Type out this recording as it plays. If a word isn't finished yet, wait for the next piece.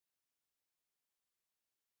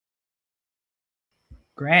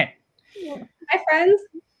Great. Hi, friends.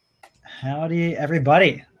 Howdy,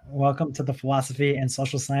 everybody. Welcome to the Philosophy and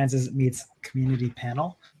Social Sciences Meets Community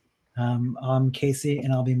panel. I'm Casey,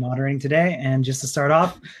 and I'll be moderating today. And just to start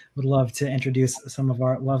off, would love to introduce some of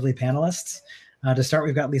our lovely panelists. To start,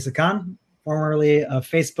 we've got Lisa Conn, formerly of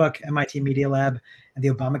Facebook, MIT Media Lab, and the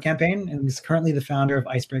Obama campaign, and is currently the founder of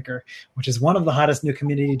Icebreaker, which is one of the hottest new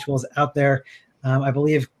community tools out there. I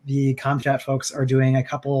believe the ComChat folks are doing a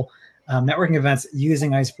couple networking events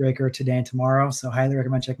using Icebreaker today and tomorrow, so highly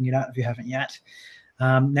recommend checking it out if you haven't yet.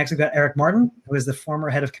 Next, we've got Erik Martin, who is the former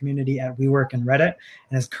head of community at WeWork and Reddit,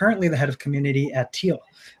 and is currently the head of community at Teal,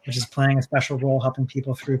 which is playing a special role helping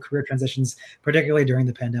people through career transitions, particularly during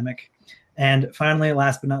the pandemic. And finally,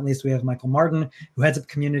 last but not least, we have Michael Martin, who heads up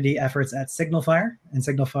community efforts at Signalfire. And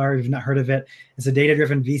Signalfire, if you've not heard of it, is a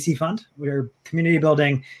data-driven VC fund where community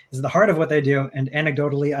building is at the heart of what they do. And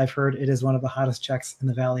anecdotally, I've heard it is one of the hottest checks in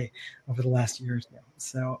the Valley over the last year or so.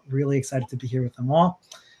 So really excited to be here with them all.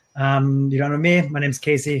 You don't know me. My name's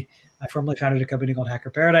Casey. I formerly founded a company called Hacker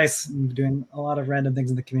Paradise. I'm doing a lot of random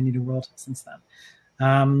things in the community world since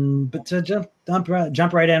then. But to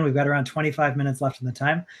jump right in, we've got around 25 minutes left in the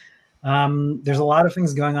time. There's a lot of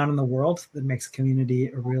things going on in the world that makes community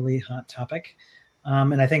a really hot topic.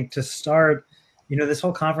 And I think to start, this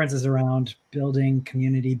whole conference is around building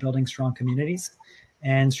community, building strong communities.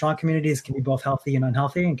 And strong communities can be both healthy and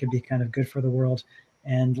unhealthy and can be kind of good for the world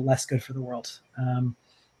and less good for the world.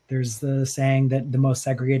 There's the saying that the most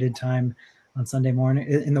segregated time on Sunday morning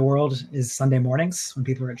in the world is Sunday mornings when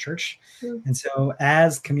people are at church. Mm. And so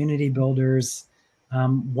as community builders,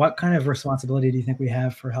 what kind of responsibility do you think we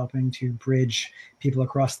have for helping to bridge people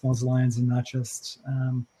across those lines and not just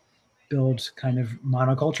build kind of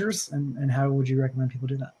monocultures? And how would you recommend people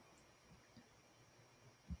do that?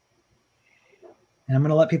 And I'm going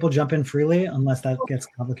to let people jump in freely unless that gets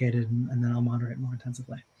complicated, and then I'll moderate more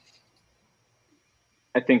intensively.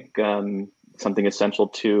 I think something essential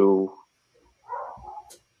to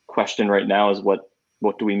question right now is what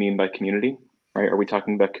do we mean by community? Right? Are we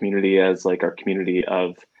talking about community as like our community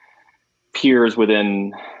of peers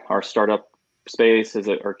within our startup space? Is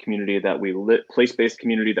it our community that we place-based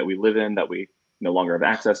community that we live in that we no longer have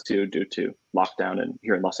access to due to lockdown and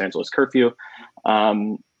here in Los Angeles curfew?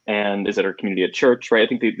 And is it our community at church? Right? I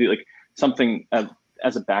think like something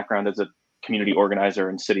as a background as a community organizer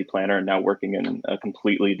and city planner, and now working in a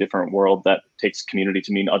completely different world that takes community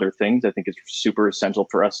to mean other things, I think is super essential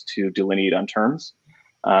for us to delineate on terms.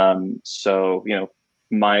 So,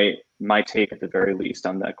 my take at the very least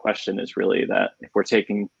on that question is really that if we're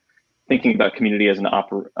thinking about community as an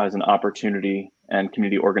opportunity and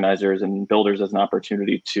community organizers and builders as an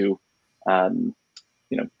opportunity to,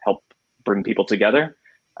 help bring people together,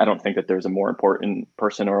 I don't think that there's a more important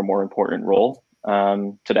person or a more important role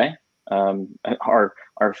today.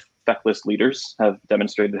 Our feckless leaders have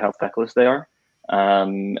demonstrated how feckless they are,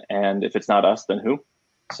 and if it's not us, then who?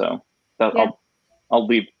 So that, yeah. I'll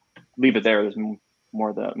leave it there. There's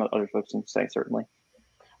more that other folks can say, certainly.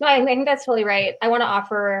 No, I think that's totally right. I want to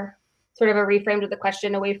offer sort of a reframe to the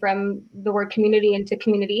question away from the word community into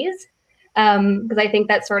communities, because I think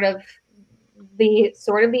that's sort of the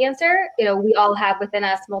answer. We all have within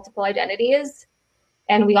us multiple identities,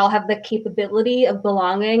 and we all have the capability of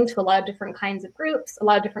belonging to a lot of different kinds of groups, a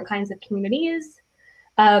lot of different kinds of communities.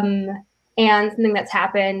 And something that's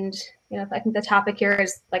happened, I think the topic here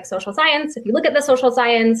is like social science. If you look at the social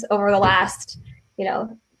science over the last,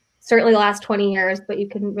 certainly the last 20 years, but you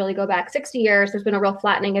can really go back 60 years, there's been a real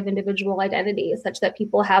flattening of individual identities such that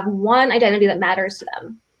people have one identity that matters to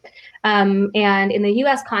them. And in the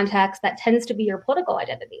US context, that tends to be your political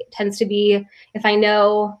identity. It tends to be, if I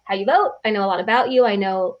know how you vote, I know a lot about you, I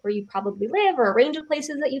know where you probably live or a range of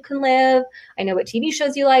places that you can live, I know what TV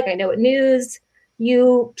shows you like, I know what news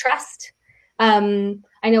you trust,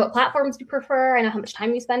 I know what platforms you prefer, I know how much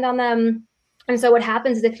time you spend on them. And so what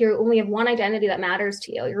happens is if you only have one identity that matters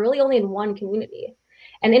to you, you're really only in one community.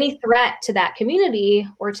 And any threat to that community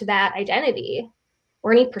or to that identity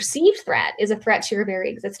or any perceived threat is a threat to your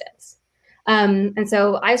very existence. And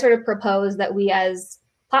so I sort of propose that we as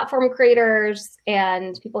platform creators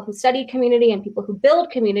and people who study community and people who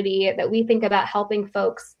build community, that we think about helping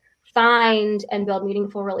folks find and build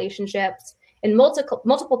meaningful relationships in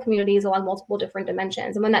multiple communities along multiple different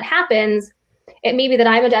dimensions. And when that happens, it may be that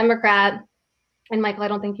I'm a Democrat, and Michael, I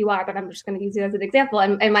don't think you are, but I'm just going to use you as an example.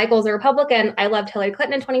 And Michael's a Republican. I loved Hillary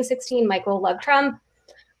Clinton in 2016. Michael loved Trump.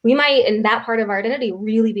 We might, in that part of our identity,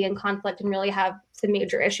 really be in conflict and really have some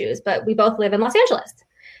major issues, but we both live in Los Angeles.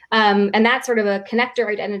 And that's sort of a connector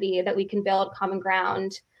identity that we can build common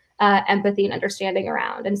ground, empathy and understanding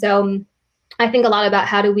around. And so I think a lot about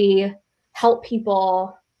how do we help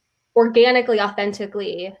people organically,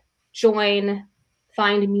 authentically join,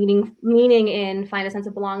 find meaning in, find a sense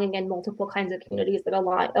of belonging in multiple kinds of communities that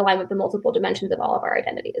align with the multiple dimensions of all of our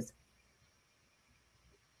identities.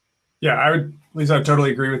 Yeah, Lisa, I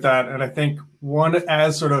totally agree with that. And I think one,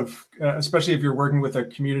 as sort of, especially if you're working with a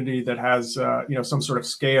community that has, some sort of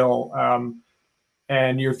scale,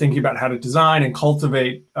 and you're thinking about how to design and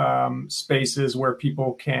cultivate spaces where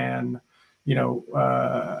people can,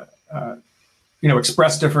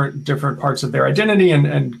 express different parts of their identity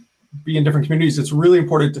and be in different communities, it's really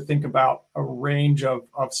important to think about a range of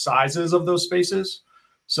sizes of those spaces.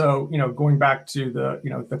 So, going back to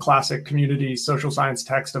the classic community social science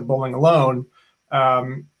text of Bowling Alone,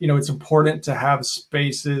 it's important to have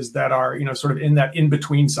spaces that are, sort of in that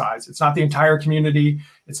in-between size. It's not the entire community.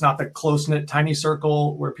 It's not the close-knit tiny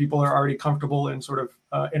circle where people are already comfortable in sort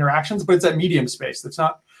of interactions, but it's that medium space that's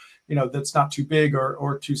not, that's not too big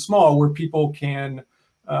or too small, where people can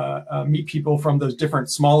meet people from those different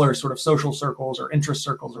smaller sort of social circles or interest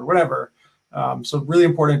circles or whatever. So really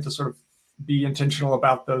important to sort of be intentional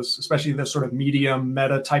about those, especially the sort of medium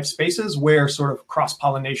meta type spaces where sort of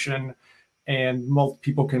cross-pollination and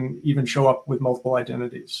people can even show up with multiple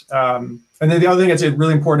identities. And then the other thing that's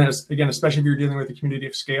really important is, again, especially if you're dealing with a community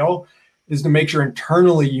of scale, is to make sure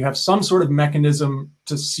internally you have some sort of mechanism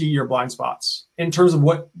to see your blind spots in terms of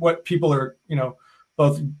what people are,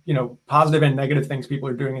 both, positive and negative things people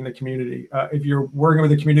are doing in the community. If you're working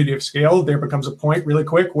with a community of scale, there becomes a point really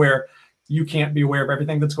quick where you can't be aware of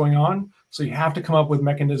everything that's going on. So you have to come up with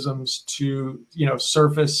mechanisms to,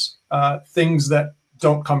 surface things that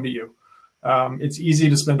don't come to you. It's easy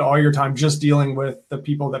to spend all your time just dealing with the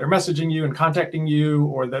people that are messaging you and contacting you,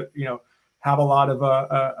 or that, have a lot of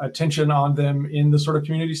attention on them in the sort of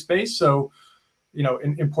community space. So,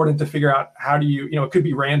 important to figure out how do you, it could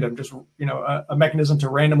be random, just, a mechanism to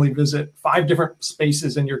randomly visit 5 different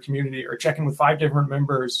spaces in your community, or check in with 5 different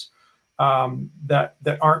members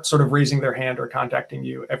that aren't sort of raising their hand or contacting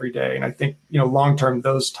you every day. And I think, long-term,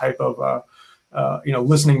 those type of,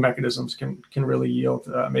 listening mechanisms can really yield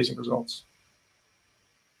amazing results.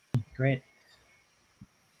 Great.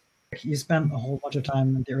 You spent a whole bunch of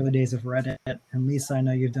time in the early days of Reddit, and Lisa, I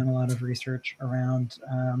know you've done a lot of research around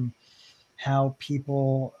how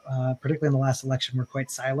people, particularly in the last election, were quite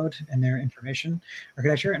siloed in their information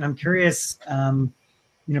architecture. And I'm curious,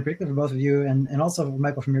 particularly for both of you, and also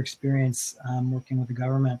Michael, from your experience working with the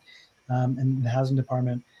government and the housing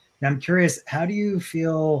department. And I'm curious, what do you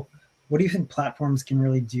think platforms can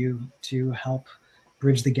really do to help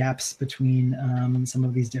bridge the gaps between some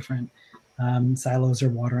of these different silos or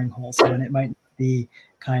watering holes, when it might be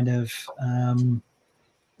kind of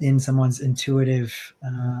in someone's intuitive,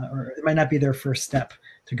 or it might not be their first step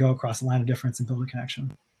to go across a line of difference and build a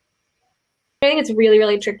connection? I think it's really,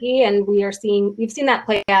 really tricky, and we've seen that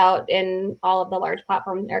play out in all of the large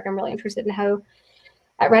platforms. Erik, I'm really interested in how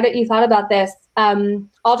at Reddit you thought about this.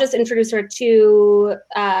 I'll just introduce her to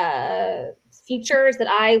features that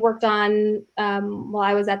I worked on while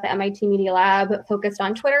I was at the MIT Media Lab, focused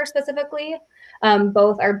on Twitter specifically.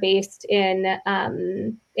 Both are based in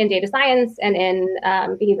data science and in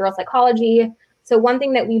behavioral psychology. So one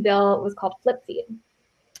thing that we built was called Flip Feed.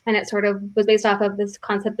 And it sort of was based off of this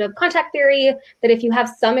concept of contact theory, that if you have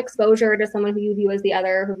some exposure to someone who you view as the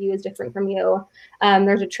other, who view as different from you,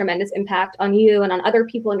 there's a tremendous impact on you and on other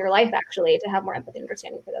people in your life, actually, to have more empathy and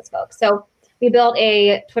understanding for those folks. So we built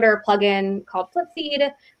a Twitter plugin called Flip Feed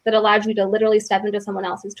that allowed you to literally step into someone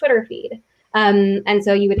else's Twitter feed. And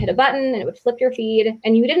so you would hit a button and it would flip your feed,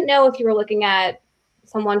 and you didn't know if you were looking at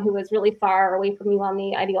someone who was really far away from you on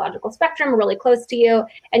the ideological spectrum, or really close to you,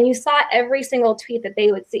 and you saw every single tweet that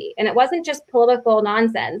they would see. And it wasn't just political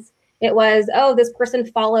nonsense. It was, oh, this person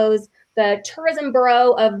follows the tourism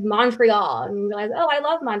bureau of Montreal, and you realize, oh, I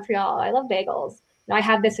love Montreal, I love bagels. I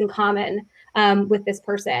have this in common with this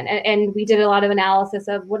person. And we did a lot of analysis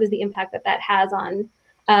of what is the impact that has on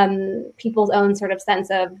people's own sort of sense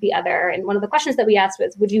of the other. And one of the questions that we asked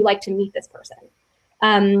was, would you like to meet this person?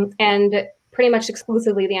 And pretty much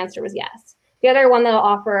exclusively the answer was yes. The other one that I'll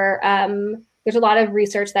offer, there's a lot of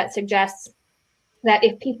research that suggests that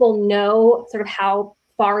if people know sort of how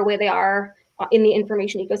far away they are in the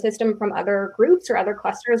information ecosystem from other groups or other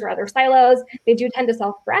clusters or other silos, they do tend to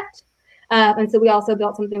self-correct. And so we also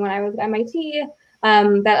built something when I was at MIT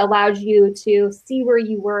that allowed you to see where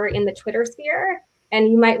you were in the Twitter sphere. And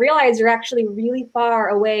you might realize you're actually really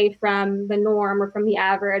far away from the norm or from the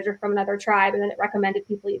average or from another tribe. And then it recommended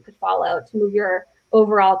people you could follow to move your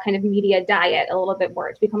overall kind of media diet a little bit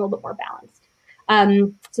more, to become a little bit more balanced.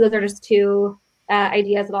 So those are just two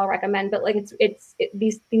ideas that I'll recommend, but like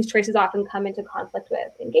these choices often come into conflict with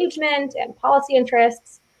engagement and policy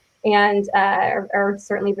interests, and are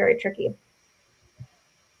certainly very tricky.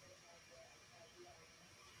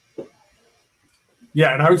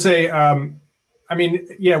 Yeah, and I would say, I mean,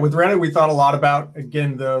 yeah, with Reddit, we thought a lot about,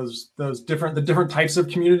 again, the different types of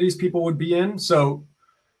communities people would be in. So,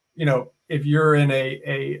 you know, if you're in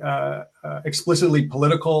a explicitly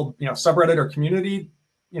political, you know, subreddit or community,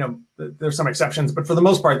 you know, there's some exceptions, but for the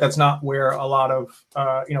most part, that's not where a lot of,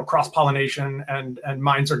 you know, cross-pollination and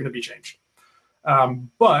minds are going to be changed.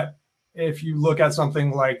 But if you look at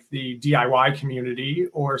something like the DIY community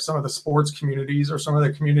or some of the sports communities or some of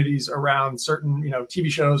the communities around certain, you know, TV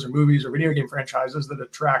shows or movies or video game franchises that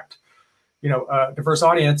attract, you know, a diverse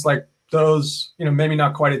audience, like those, you know, maybe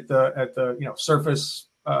not quite at the you know, surface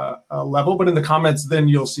level, but in the comments, then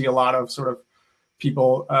you'll see a lot of sort of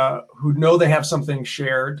people who know they have something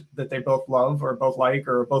shared that they both love or both like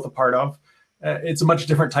or both a part of. It's a much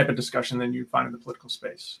different type of discussion than you'd find in the political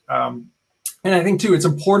space. And I think too, it's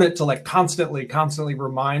important to like constantly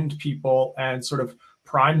remind people and sort of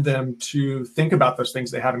prime them to think about those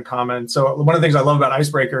things they have in common. So one of the things I love about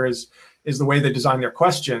Icebreaker is the way they design their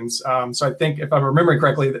questions. So I think if I'm remembering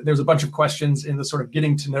correctly, there's a bunch of questions in the sort of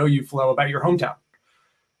getting to know you flow about your hometown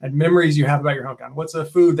and memories you have about your hometown. What's a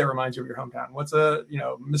food that reminds you of your hometown? What's a, you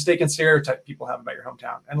know, mistaken stereotype people have about your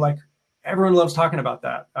hometown? And like everyone loves talking about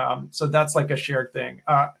that. So that's like a shared thing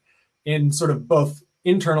in sort of both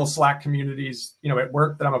internal Slack communities, you know, at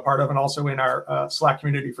work that I'm a part of, and also in our Slack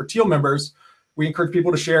community for Teal members. We encourage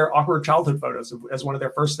people to share awkward childhood photos as one of their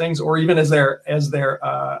first things, or even as their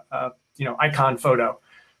you know, icon photo.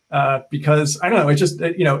 Because I don't know, it's just,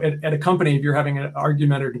 you know, at a company, if you're having an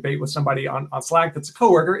argument or debate with somebody on Slack that's a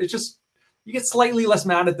coworker, it's just, you get slightly less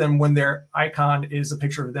mad at them when their icon is a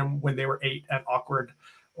picture of them when they were 8 and awkward,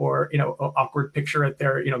 or, you know, an awkward picture at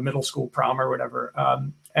their, you know, middle school prom or whatever.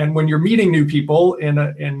 And when you're meeting new people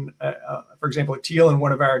for example, at Teal in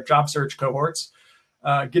one of our job search cohorts,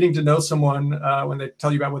 getting to know someone when they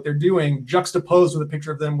tell you about what they're doing, juxtaposed with a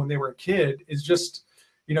picture of them when they were a kid, is just,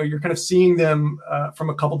 you know, you're kind of seeing them from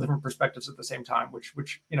a couple different perspectives at the same time,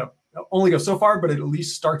 which you know, only goes so far, but it at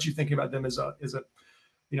least starts you thinking about them as a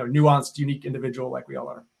you know, nuanced, unique individual like we all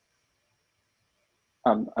are.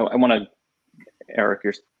 I want to, Eric,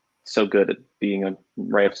 you're so good at being a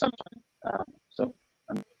ray of sunshine. So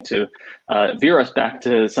I'm going to veer us back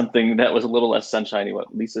to something that was a little less sunshiny,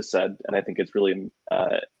 what Lisa said, and I think it's really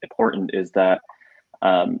important is that,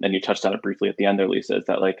 and you touched on it briefly at the end there, Lisa, is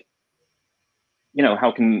that like, you know,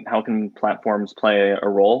 how can platforms play a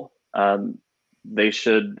role? They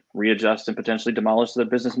should readjust and potentially demolish the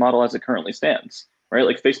business model as it currently stands, right?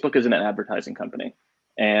 Like Facebook isn't an advertising company,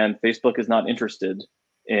 and Facebook is not interested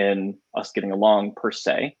in us getting along per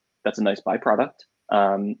se. That's a nice byproduct.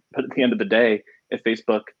 But at the end of the day, if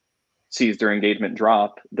Facebook sees their engagement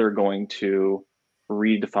drop, they're going to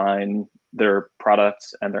redefine their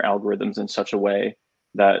products and their algorithms in such a way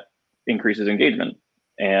that increases engagement.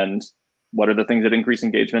 And what are the things that increase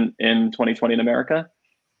engagement in 2020 in America?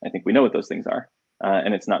 I think we know what those things are.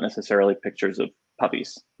 And it's not necessarily pictures of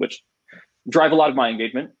puppies, which drive a lot of my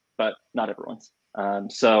engagement, but not everyone's.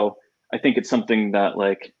 So I think it's something that,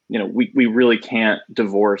 like, you know, we really can't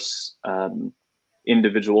divorce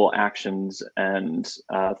individual actions and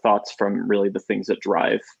thoughts from really the things that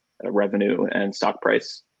drive revenue and stock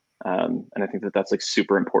price. And I think that that's like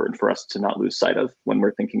super important for us to not lose sight of when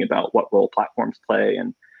we're thinking about what role platforms play,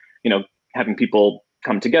 and, you know, having people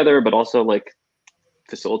come together, but also like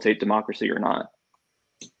facilitate democracy or not.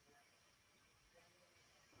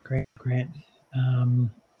 Great.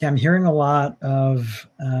 Yeah, I'm hearing a lot of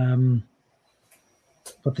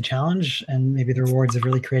both the challenge and maybe the rewards of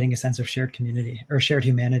really creating a sense of shared community or shared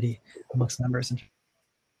humanity amongst members and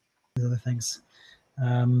other things.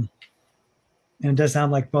 And it does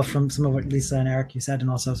sound like, both from some of what Lisa and Eric you said, and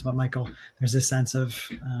also about Michael, there's this sense of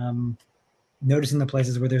noticing the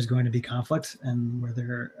places where there's going to be conflict and where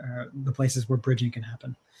there are the places where bridging can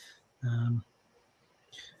happen.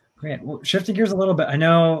 Great. Well, shifting gears a little bit, I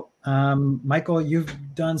know, Michael, you've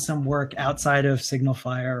done some work outside of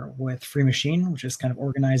SignalFire with Free Machine, which is kind of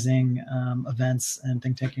organizing events and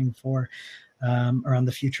think tanking for around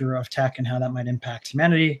the future of tech and how that might impact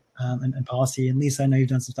humanity and policy. And Lisa, I know you've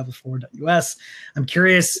done some stuff with Forward.us. I'm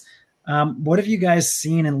curious, what have you guys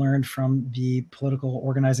seen and learned from the political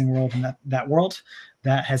organizing world and that world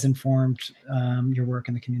that has informed your work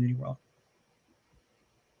in the community world?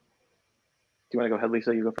 Do you want to go ahead,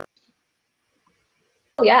 Lisa? You go first.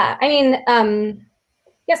 Yeah, I mean,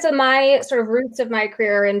 yeah, so my sort of roots of my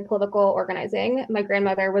career in political organizing, my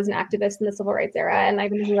grandmother was an activist in the civil rights era, and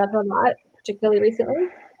I've been doing that for a lot. particularly recently.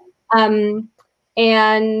 I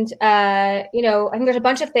think there's a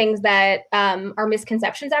bunch of things that are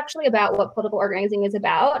misconceptions actually about what political organizing is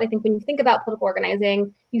about. I think when you think about political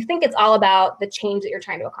organizing, you think it's all about the change that you're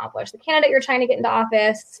trying to accomplish, the candidate you're trying to get into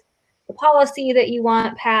office, the policy that you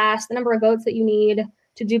want passed, the number of votes that you need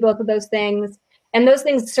to do both of those things. And those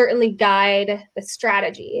things certainly guide the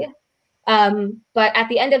strategy. But at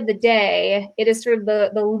the end of the day, it is sort of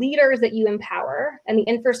the leaders that you empower and the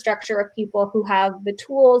infrastructure of people who have the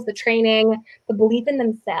tools, the training, the belief in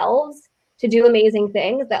themselves to do amazing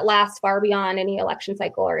things that last far beyond any election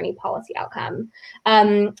cycle or any policy outcome.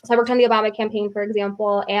 So I worked on the Obama campaign, for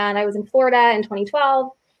example, and I was in Florida in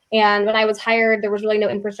 2012. And when I was hired, there was really no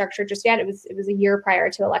infrastructure just yet. It was a year prior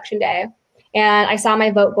to Election Day. And I saw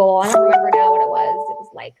my vote goal. I don't remember now what it was. It was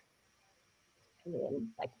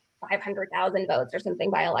like 500,000 votes or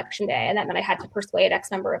something by Election Day. And that meant I had to persuade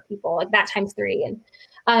X number of people, like that times 3.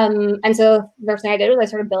 And so the first thing I did was I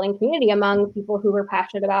started building community among people who were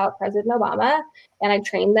passionate about President Obama. And I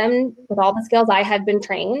trained them with all the skills I had been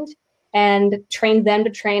trained and trained them to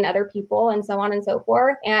train other people and so on and so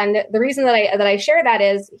forth. And the reason that I share that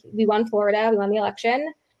is we won Florida, we won the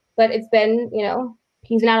election, but it's been,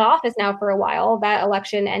 he's been out of office now for a while. That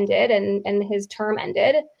election ended and his term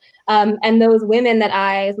ended. And those women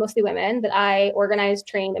mostly women that I organized,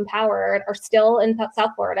 trained, empowered are still in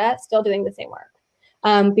South Florida, still doing the same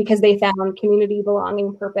work because they found community,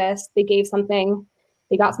 belonging, purpose. They gave something,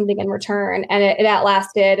 they got something in return, and it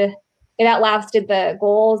outlasted the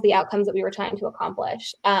goals, the outcomes that we were trying to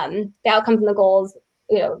accomplish. The outcomes and the goals,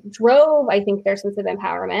 drove, I think, their sense of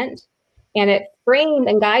empowerment, and it framed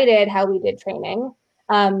and guided how we did training.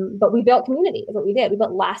 But we built community is what we did. We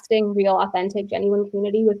built lasting, real, authentic, genuine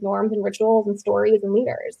community with norms and rituals and stories and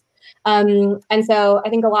leaders. And so I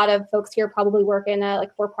think a lot of folks here probably work in a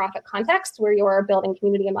for-profit context where you're building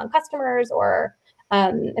community among customers or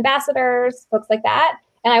ambassadors, folks like that.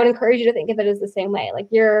 And I would encourage you to think of it as the same way. Like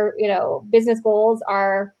your, business goals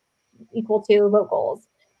are equal to vote goals.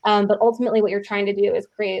 But ultimately what you're trying to do is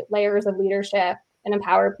create layers of leadership and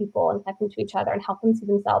empower people and connect them to each other and help them see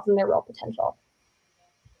themselves and their real potential.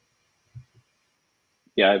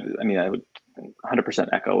 Yeah, I would 100%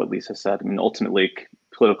 echo what Lisa said. Ultimately,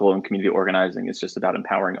 political and community organizing is just about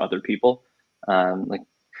empowering other people.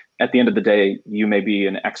 At the end of the day, you may be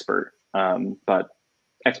an expert, but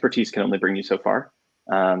expertise can only bring you so far.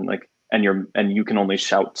 And you can only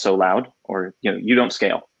shout so loud, or you don't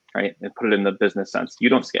scale, right? And put it in the business sense, you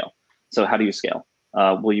don't scale. So how do you scale?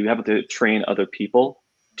 Well, you have to train other people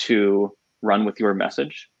to run with your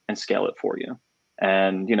message and scale it for you.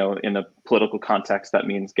 And, in a political context, that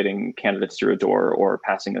means getting candidates through a door or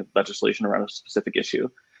passing a legislation around a specific issue.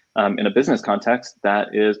 In a business context,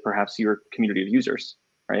 that is perhaps your community of users,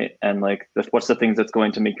 right? And what's the things that's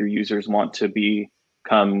going to make your users want to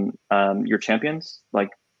become your champions?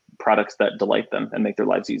 Like products that delight them and make their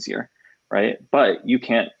lives easier, right? But you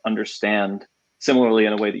can't understand, similarly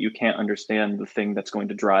in a way that you can't understand the thing that's going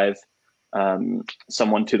to drive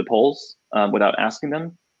someone to the polls without asking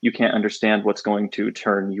them. You can't understand what's going to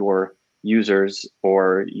turn your users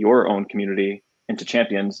or your own community into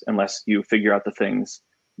champions unless you figure out the things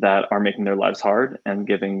that are making their lives hard and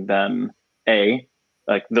giving them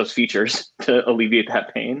those features to alleviate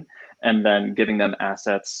that pain, and then giving them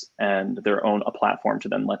assets and their own a platform to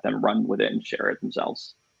then let them run with it and share it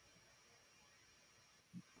themselves.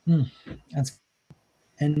 That's,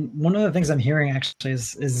 and one of the things I'm hearing actually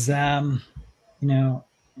is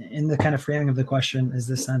in the kind of framing of the question is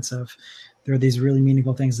this sense of there are these really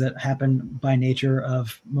meaningful things that happen by nature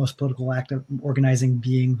of most political active organizing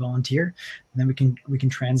being volunteer, and then we can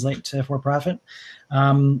translate to for-profit.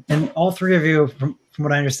 And all three of you, from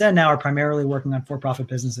what I understand now, are primarily working on for-profit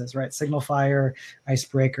businesses, right? Signal Fire,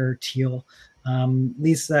 Icebreaker, Teal.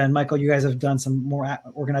 Lisa and Michael, you guys have done some more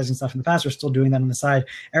organizing stuff in the past. We're still doing that on the side.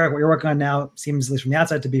 Eric, what you're working on now seems, at least from the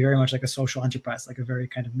outside, to be very much like a social enterprise, like a very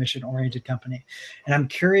kind of mission-oriented company. And I'm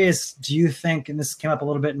curious, do you think, and this came up a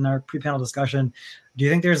little bit in our pre-panel discussion, do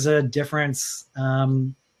you think there's a difference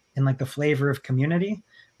in the flavor of community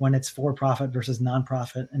when it's for-profit versus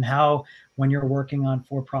nonprofit, and how, when you're working on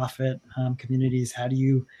for-profit communities, how do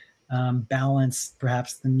you balance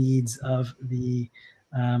perhaps the needs of the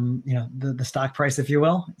stock price, if you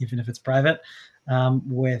will, even if it's private,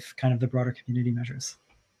 with kind of the broader community measures?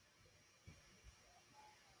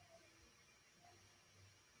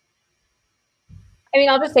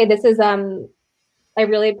 I'll just say this is, I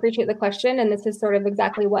really appreciate the question. And this is sort of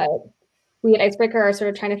exactly what we at Icebreaker are sort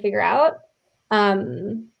of trying to figure out.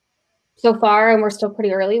 So far, and we're still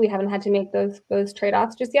pretty early, we haven't had to make those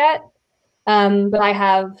trade-offs just yet. But I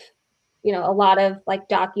have a lot of like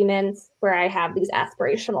documents where I have these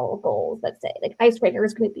aspirational goals that say like Icebreaker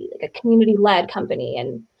is going to be like a community-led company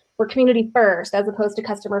and we're community first as opposed to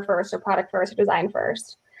customer first or product first or design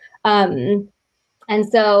first. And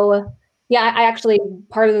so, yeah, I actually,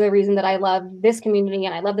 part of the reason that I love this community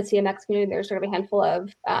and I love the CMX community, there's sort of a handful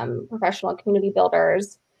of professional community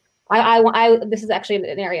builders. This is actually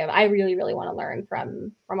an area I really, really want to learn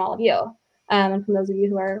from all of you and from those of you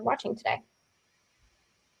who are watching today.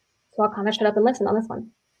 So I'll kind of shut up and listen on this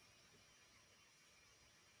one.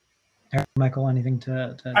 Michael, anything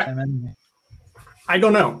to chime in? I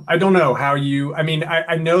don't know. I don't know how you, I mean,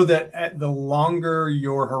 I know that the longer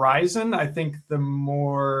your horizon, I think the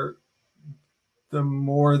more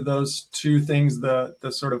those two things, the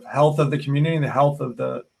sort of health of the community and the health of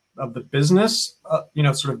the business,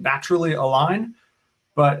 sort of naturally align.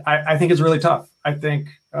 But I think it's really tough. I think,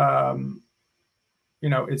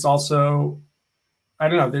 it's also, I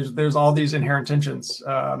don't know, there's all these inherent tensions.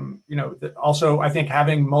 Also, I think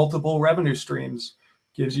having multiple revenue streams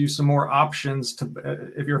gives you some more options to,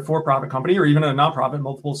 if you're a for-profit company or even a nonprofit,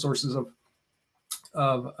 multiple sources of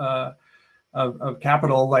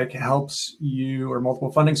capital, like helps you, or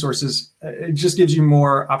multiple funding sources. It just gives you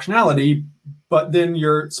more optionality, but then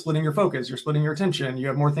you're splitting your focus, you're splitting your attention, you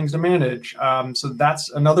have more things to manage. So that's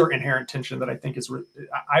another inherent tension that I think is,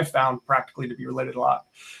 I've found practically to be related a lot.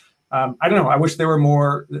 I don't know. I wish there were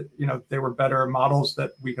more, there were better models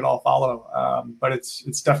that we could all follow. But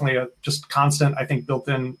it's definitely a just constant, I think,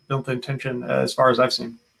 built-in tension as far as I've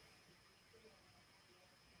seen.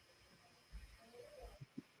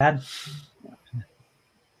 Bad.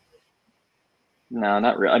 No,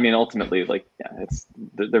 not really. I mean, ultimately, like, yeah,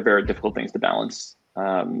 they're very difficult things to balance.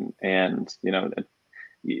 And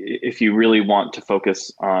if you really want to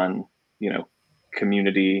focus on,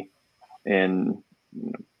 community and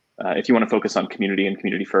if you want to focus on community and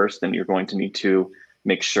community first, then you're going to need to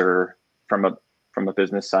make sure from a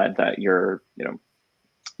business side that your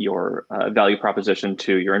value proposition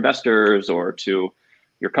to your investors or to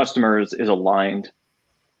your customers is aligned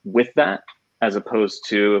with that, as opposed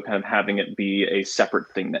to kind of having it be a separate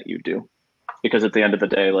thing that you do. Because at the end of the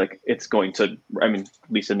day, like, it's going to, I mean,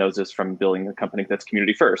 Lisa knows this from building a company that's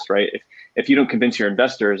community first, right? If you don't convince your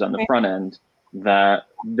investors on the front end that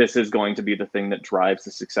this is going to be the thing that drives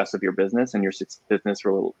the success of your business and your business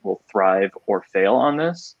will thrive or fail on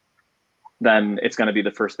this, then it's going to be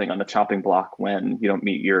the first thing on the chopping block when you don't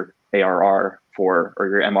meet your ARR or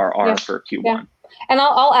your MRR for Q1. Yeah. And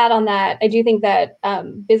I'll add on that. I do think that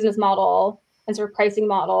business model and sort of pricing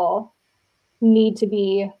model need to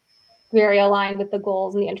be very aligned with the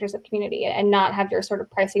goals and the interests of community, and not have your sort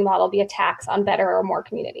of pricing model be a tax on better or more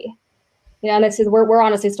community. And this is, we're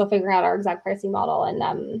honestly still figuring out our exact pricing model.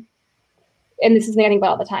 And this is something I think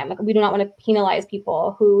about all the time. Like, we do not want to penalize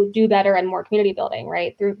people who do better and more community building,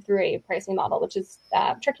 right? Through a pricing model, which is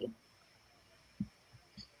tricky.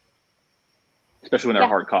 Especially when they're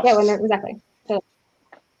hard costs. Yeah, when they're, exactly. So,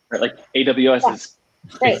 right, like AWS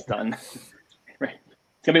is done. Right.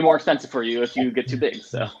 It's gonna be more expensive for you if you get too big.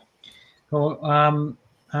 So cool.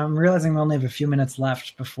 I'm realizing we only have a few minutes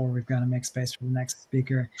left before we've got to make space for the next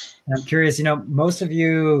speaker. And I'm curious, most of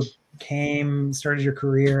you started your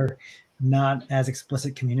career not as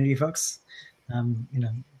explicit community folks.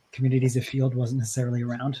 Communities of field wasn't necessarily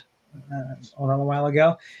around a little while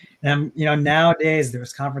ago. Nowadays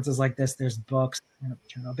there's conferences like this, there's books,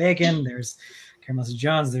 General Bacon, there's Karen Melissa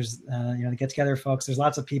Jones, there's the Get Together folks. There's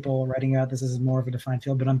lots of people writing about this as more of a defined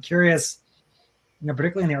field, but I'm curious,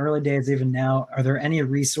 particularly in the early days, even now, are there any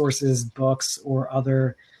resources, books, or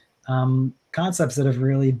other concepts that have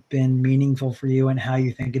really been meaningful for you and how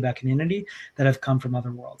you think about community that have come from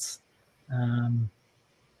other worlds?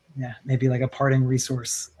 Maybe like a parting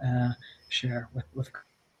resource share with.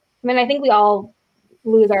 I mean, I think we all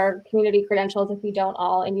lose our community credentials if we don't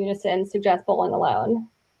all in unison suggest Bowling Alone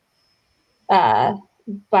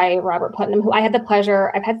by Robert Putnam, who I had the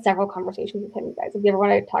pleasure, I've had several conversations with him, you guys. If you ever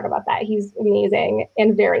want to talk about that, he's amazing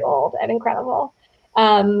and very old and incredible.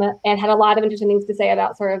 And had a lot of interesting things to say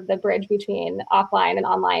about sort of the bridge between offline and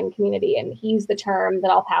online community. And he used the term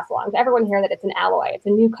that I'll pass along to everyone here, that it's an alloy, it's a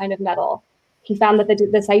new kind of metal. He found that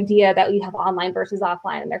this idea that we have online versus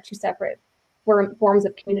offline and they're two separate forms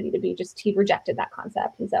of community to be he rejected that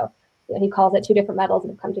concept. And so he calls it two different metals that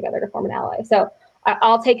have come together to form an alloy. So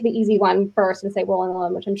I'll take the easy one first and say Bowling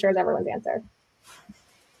Alone, which I'm sure is everyone's answer.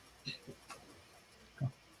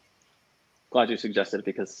 Glad you suggested it,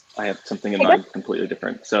 because I have something in mind completely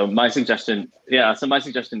different. So my suggestion,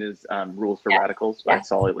 is Rules for Radicals by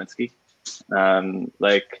Saul Alinsky.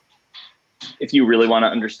 If you really want to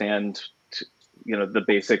understand, the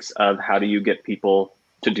basics of how do you get people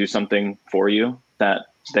to do something for you that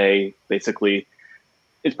they basically,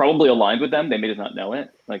 it's probably aligned with them. They may just not know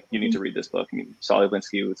it. Like, you need to read this book. I mean, Saul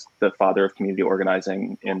Alinsky was the father of community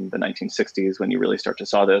organizing in the 1960s when you really start to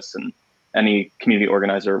saw this. And any community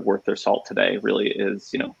organizer worth their salt today really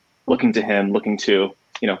is, you know, looking to him, looking to,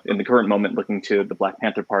 you know, in the current moment, looking to the Black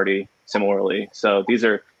Panther Party similarly. So these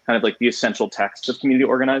are kind of like the essential texts of community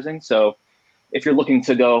organizing. So if you're looking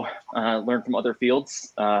to go learn from other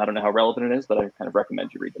fields, I don't know how relevant it is, but I kind of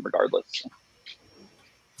recommend you read them regardless.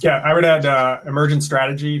 Yeah, I would add Emergent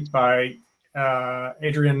Strategy by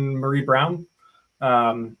Adrienne Marie Brown.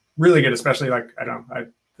 Really good, especially like,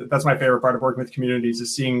 that's my favorite part of working with communities,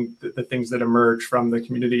 is seeing the things that emerge from the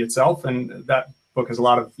community itself. And that book has a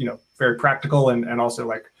lot of, you know, very practical and also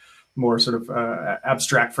like more sort of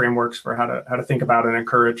abstract frameworks for how to think about and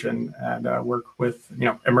encourage and work with, you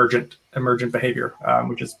know, emergent behavior,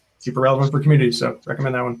 which is super relevant for communities. So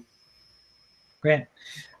recommend that one. Great.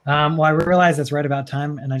 Well, I realize it's right about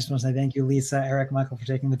time, and I just want to say thank you, Lisa, Eric, Michael, for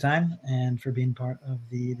taking the time and for being part of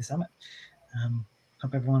the summit.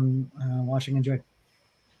 Hope everyone watching enjoyed.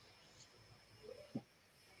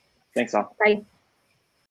 Thanks all. Bye.